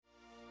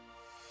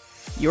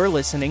You're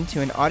listening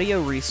to an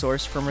audio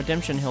resource from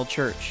Redemption Hill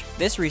Church.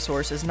 This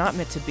resource is not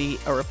meant to be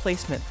a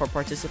replacement for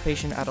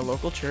participation at a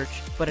local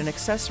church, but an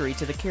accessory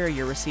to the care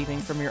you're receiving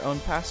from your own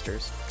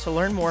pastors. To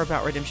learn more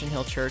about Redemption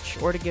Hill Church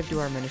or to give to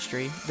our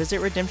ministry, visit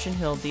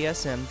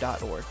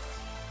redemptionhilldsm.org.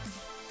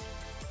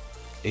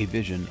 A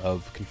Vision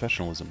of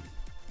Confessionalism,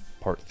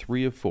 Part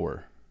 3 of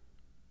 4.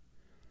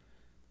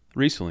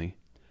 Recently,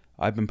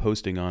 I've been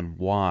posting on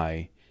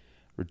why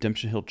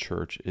Redemption Hill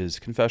Church is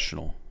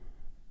confessional.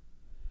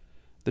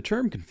 The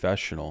term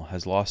confessional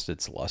has lost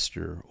its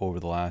luster over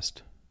the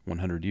last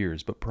 100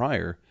 years, but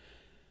prior,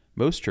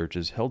 most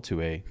churches held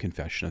to a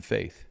confession of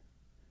faith.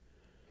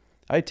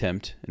 I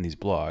attempt, in these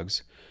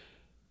blogs,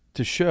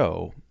 to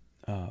show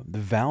the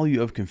value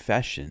of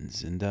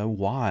confessions and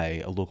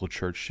why a local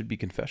church should be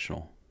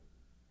confessional.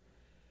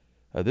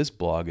 This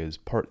blog is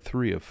part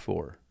 3 of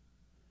 4.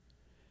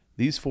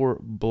 These 4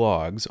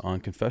 blogs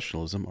on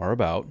confessionalism are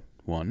about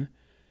 1.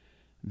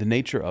 The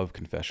nature of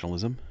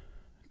confessionalism,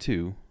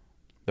 2.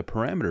 The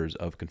parameters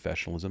of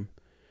confessionalism,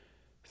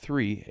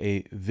 3.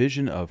 A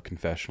vision of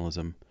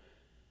confessionalism,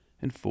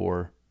 and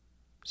 4.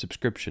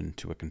 Subscription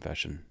to a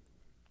confession.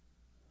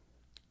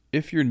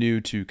 If you're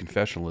new to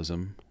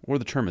confessionalism, or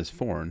the term is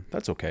foreign,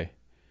 that's okay.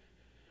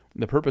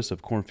 The purpose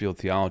of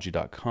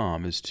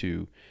cornfieldtheology.com is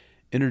to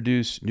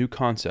introduce new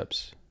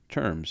concepts,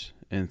 terms,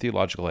 and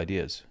theological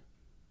ideas.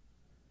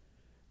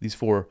 These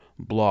 4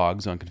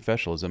 blogs on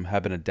confessionalism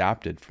have been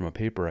adapted from a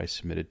paper I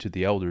submitted to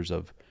the elders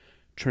of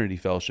Trinity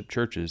Fellowship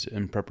churches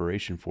in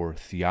preparation for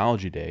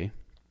Theology Day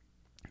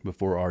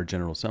before our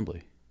General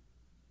Assembly.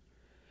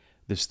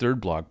 This 3rd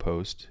blog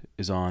post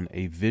is on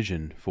a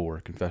vision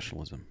for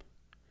confessionalism.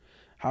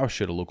 How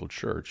should a local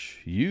church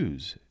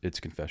use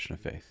its confession of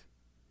faith?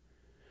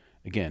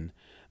 Again,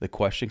 the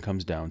question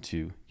comes down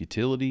to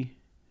utility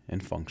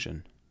and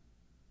function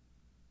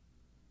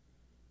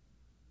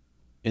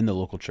in the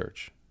local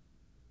church.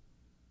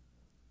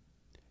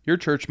 Your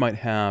church might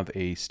have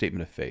a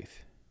statement of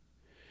faith.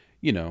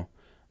 You know,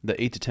 the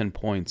 8 to 10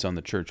 points on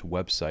the church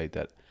website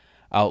that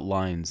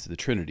outlines the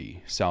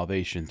Trinity,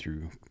 salvation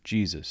through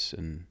Jesus,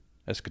 and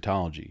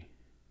eschatology.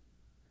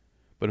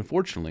 But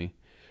unfortunately,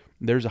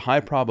 there's a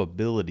high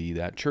probability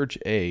that Church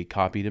A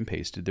copied and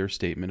pasted their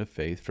statement of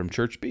faith from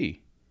Church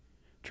B.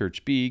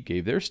 Church B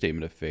gave their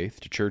statement of faith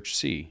to Church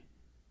C.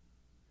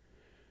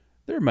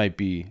 There might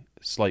be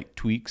slight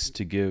tweaks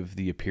to give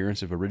the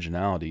appearance of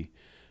originality,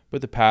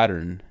 but the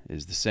pattern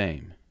is the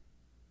same.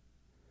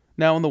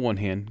 Now, on the one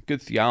hand,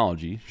 good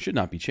theology should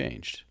not be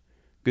changed.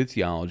 Good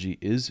theology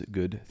is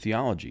good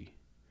theology.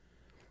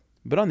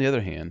 But on the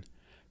other hand,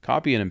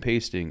 copying and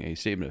pasting a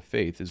statement of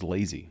faith is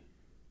lazy.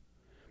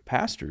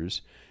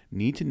 Pastors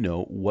need to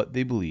know what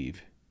they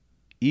believe,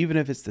 even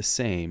if it's the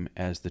same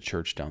as the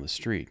church down the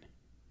street.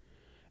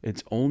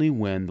 It's only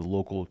when the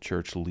local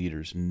church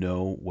leaders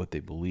know what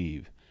they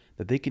believe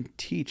that they can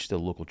teach the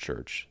local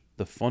church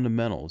the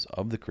fundamentals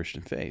of the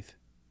Christian faith.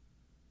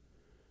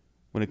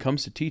 When it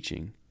comes to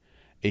teaching,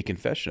 a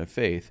confession of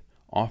faith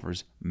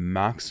offers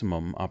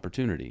maximum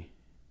opportunity.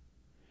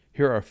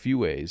 Here are a few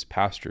ways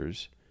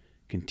pastors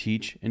can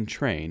teach and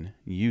train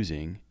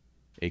using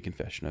a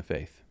confession of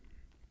faith.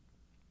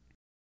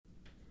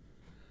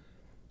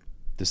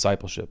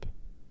 Discipleship.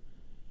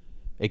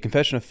 A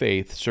confession of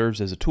faith serves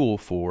as a tool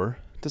for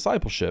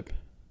discipleship.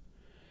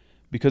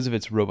 Because of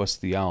its robust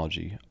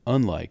theology,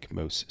 unlike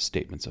most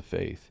statements of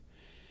faith,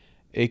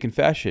 a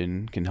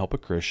confession can help a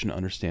Christian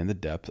understand the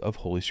depth of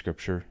Holy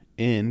Scripture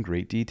in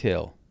great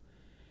detail.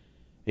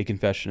 A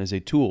confession is a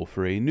tool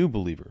for a new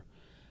believer,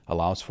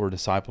 allows for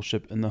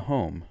discipleship in the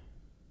home,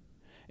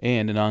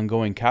 and an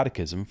ongoing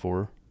catechism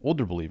for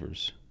older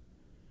believers.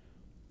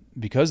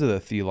 Because of the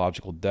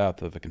theological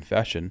depth of a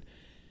confession,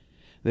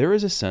 there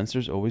is a sense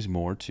there's always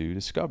more to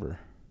discover.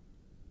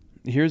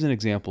 Here's an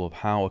example of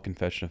how a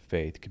confession of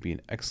faith could be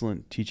an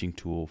excellent teaching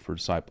tool for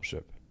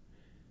discipleship.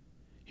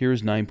 Here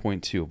is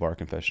 9.2 of our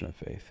confession of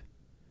faith.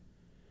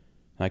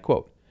 And I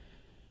quote,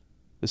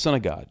 "The Son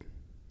of God,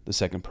 the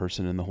second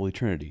person in the Holy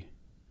Trinity,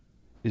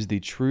 is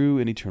the true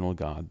and eternal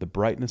God, the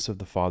brightness of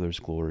the Father's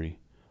glory,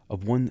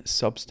 of one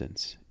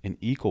substance and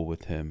equal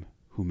with him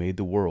who made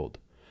the world,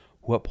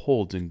 who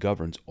upholds and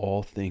governs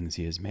all things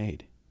he has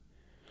made.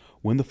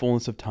 When the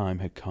fullness of time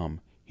had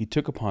come, he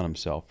took upon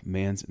himself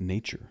man's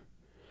nature,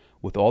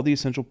 with all the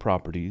essential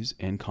properties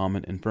and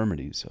common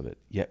infirmities of it,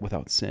 yet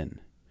without sin.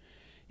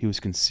 He was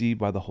conceived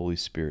by the Holy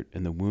Spirit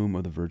in the womb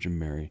of the Virgin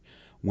Mary,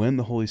 when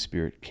the Holy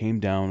Spirit came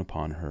down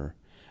upon her,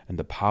 and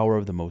the power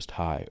of the Most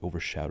High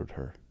overshadowed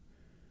her.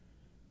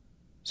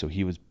 So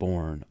he was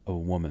born of a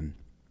woman,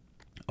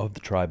 of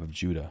the tribe of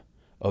Judah,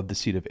 of the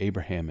seed of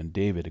Abraham and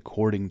David,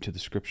 according to the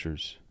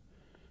Scriptures.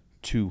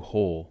 2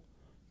 whole,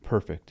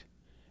 perfect,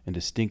 and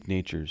distinct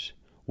natures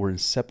were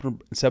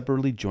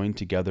inseparably joined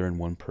together in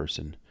one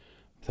person,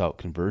 without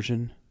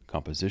conversion,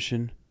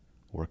 composition,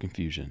 or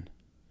confusion.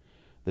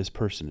 This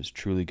person is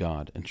truly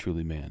God and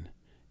truly man,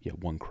 yet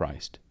one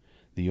Christ,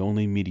 the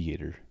only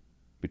mediator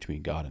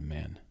between God and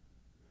man."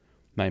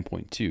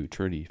 9.2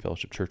 Trinity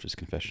Fellowship Church's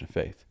Confession of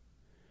Faith.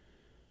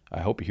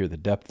 I hope you hear the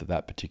depth of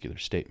that particular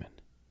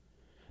statement.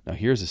 Now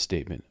here's a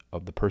statement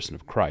of the person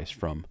of Christ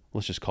from,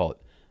 let's just call it,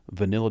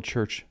 Vanilla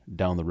Church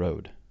down the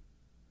road.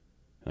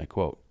 And I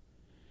quote,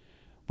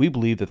 "We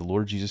believe that the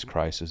Lord Jesus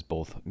Christ is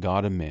both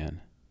God and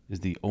man, is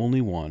the only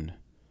one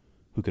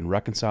who can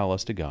reconcile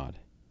us to God.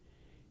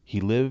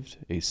 He lived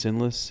a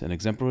sinless and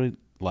exemplary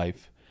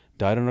life,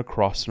 died on a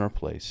cross in our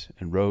place,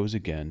 and rose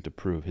again to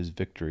prove his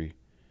victory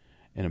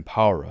and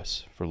empower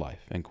us for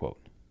life." End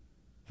quote.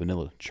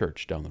 Vanilla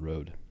Church down the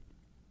road.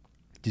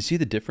 Do you see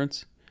the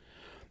difference?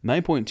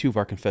 9.2 of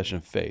our Confession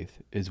of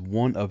Faith is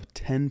one of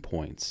 10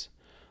 points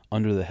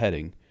under the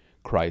heading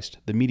Christ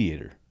the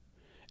Mediator.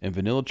 And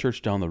Vanilla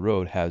Church down the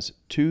road has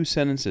 2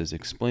 sentences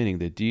explaining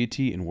the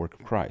deity and work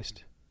of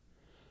Christ.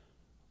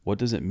 What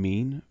does it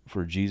mean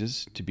for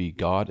Jesus to be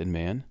God and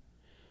man?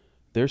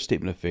 Their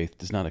statement of faith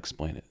does not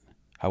explain it.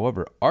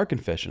 However, our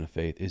Confession of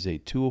Faith is a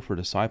tool for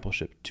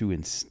discipleship to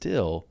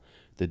instill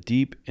the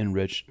deep and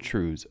rich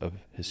truths of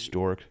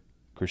historic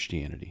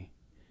Christianity.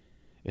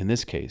 In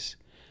this case,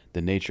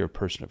 the nature and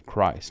person of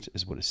Christ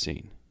is what is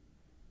seen.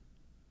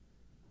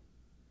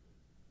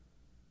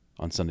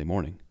 On Sunday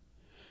morning,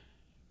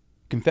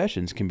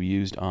 confessions can be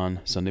used on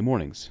Sunday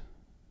mornings.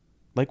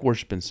 Like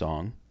worship and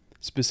song,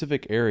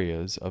 specific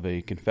areas of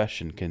a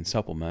confession can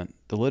supplement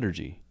the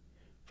liturgy.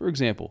 For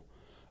example,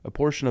 a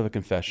portion of a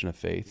confession of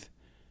faith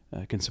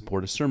can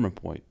support a sermon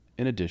point.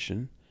 In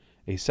addition,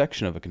 a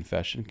section of a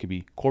confession can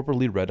be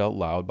corporately read out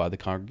loud by the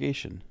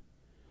congregation.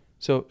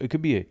 So it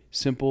could be as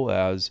simple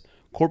as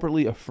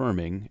corporately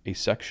affirming a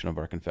section of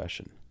our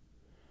confession.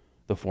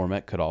 The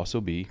format could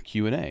also be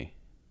Q&A.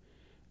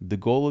 The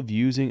goal of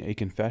using a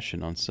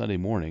confession on Sunday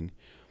morning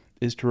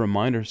is to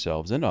remind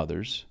ourselves and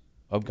others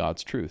of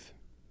God's truth.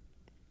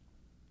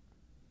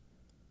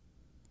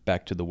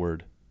 Back to the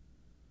Word.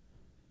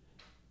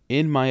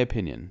 In my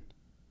opinion,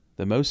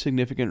 the most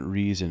significant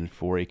reason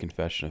for a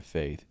confession of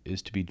faith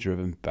is to be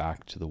driven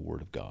back to the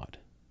Word of God.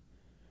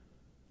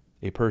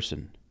 A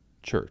person,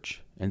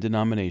 church, and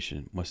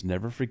denomination must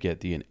never forget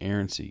the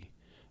inerrancy,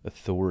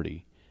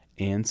 authority,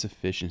 and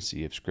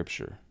sufficiency of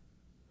Scripture.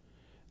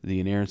 The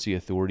inerrancy,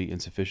 authority,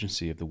 and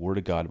sufficiency of the Word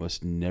of God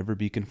must never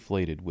be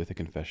conflated with a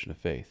confession of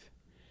faith.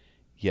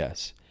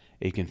 Yes,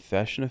 a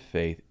confession of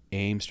faith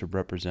aims to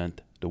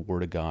represent the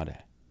Word of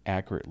God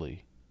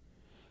accurately,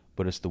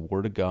 but it's the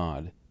Word of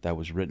God that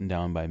was written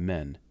down by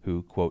men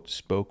who, quote,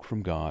 spoke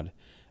from God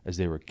as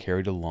they were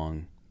carried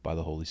along by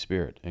the Holy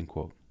Spirit, end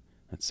quote.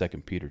 That's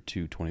 2 Peter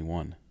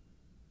 2:21.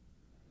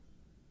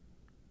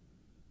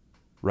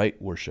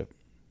 Right worship.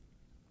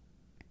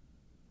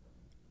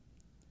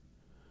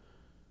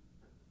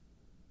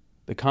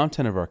 The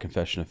content of our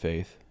confession of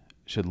faith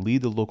should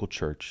lead the local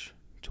church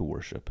to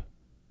worship.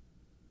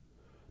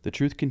 The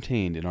truth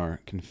contained in our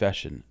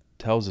confession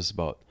tells us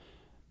about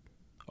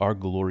our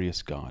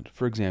glorious God.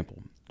 For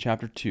example,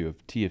 chapter 2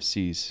 of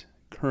TFC's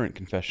current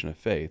confession of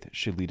faith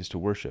should lead us to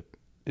worship.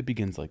 It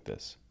begins like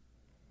this,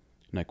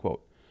 and I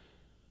quote,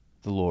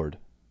 "The Lord,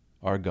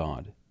 our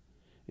God,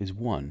 is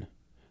one,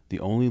 the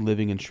only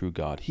living and true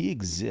God. He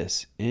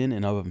exists in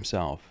and of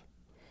himself.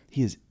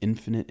 He is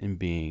infinite in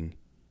being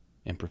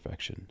and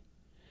perfection.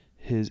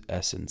 His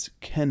essence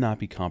cannot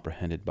be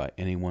comprehended by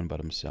anyone but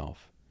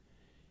himself.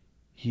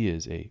 He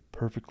is a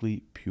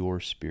perfectly pure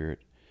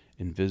spirit,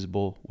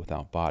 invisible,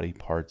 without body,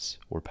 parts,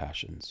 or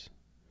passions."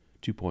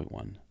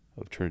 2.1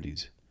 of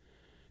Trinity's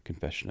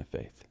Confession of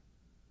Faith.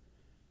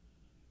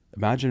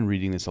 Imagine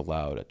reading this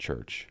aloud at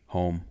church,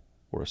 home,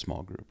 or a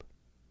small group.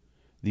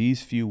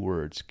 These few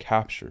words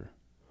capture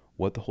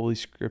what the Holy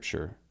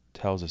Scripture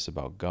tells us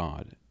about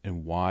God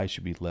and why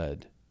should be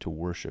led to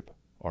worship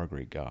our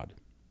great God.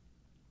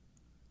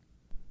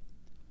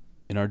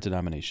 In our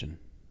denomination,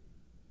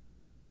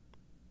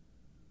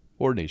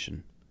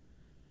 ordination.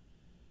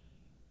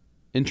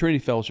 In Trinity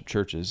Fellowship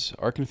churches,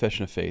 our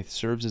confession of faith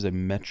serves as a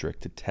metric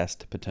to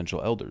test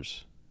potential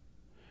elders.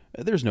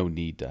 There's no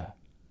need to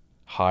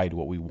hide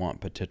what we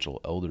want potential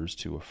elders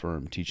to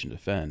affirm, teach, and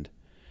defend.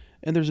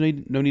 And there's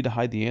no need to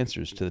hide the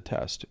answers to the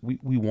test.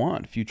 We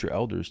want future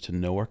elders to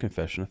know our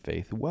confession of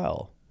faith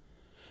well.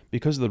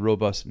 Because of the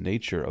robust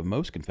nature of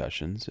most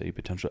confessions, a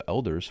potential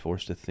elder is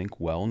forced to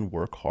think well and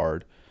work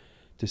hard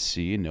to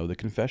see and know the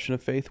confession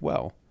of faith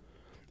well.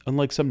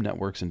 Unlike some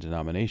networks and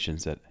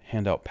denominations that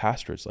hand out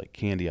pastorates like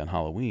candy on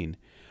Halloween,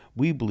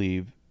 we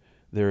believe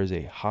there is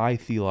a high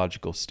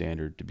theological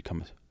standard to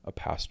become a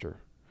pastor.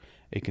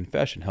 A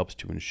confession helps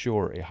to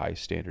ensure a high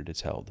standard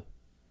is held.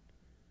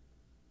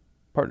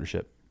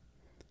 Partnership.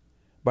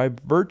 By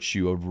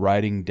virtue of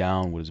writing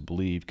down what is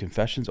believed,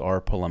 confessions are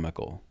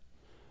polemical,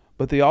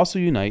 but they also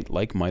unite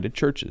like-minded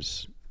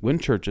churches. When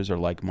churches are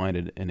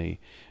like-minded in a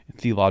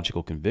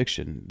theological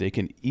conviction, they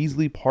can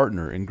easily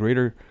partner in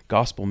greater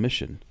gospel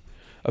mission.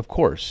 Of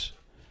course,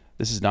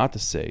 this is not to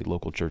say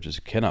local churches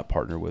cannot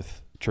partner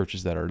with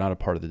churches that are not a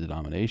part of the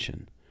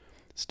denomination.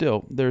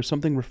 Still, there is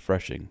something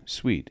refreshing,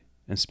 sweet,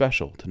 and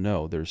special to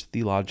know there's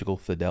theological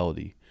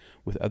fidelity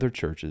with other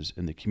churches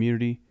in the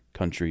community,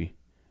 country,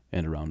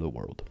 and around the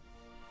world.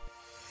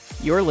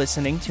 You're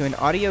listening to an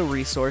audio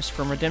resource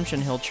from Redemption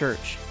Hill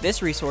Church.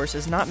 This resource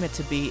is not meant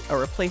to be a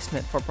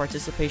replacement for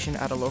participation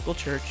at a local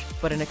church,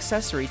 but an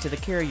accessory to the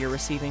care you're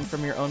receiving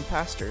from your own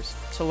pastors.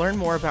 To learn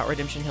more about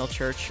Redemption Hill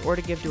Church or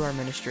to give to our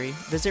ministry,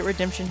 visit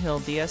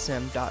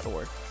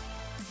redemptionhilldsm.org.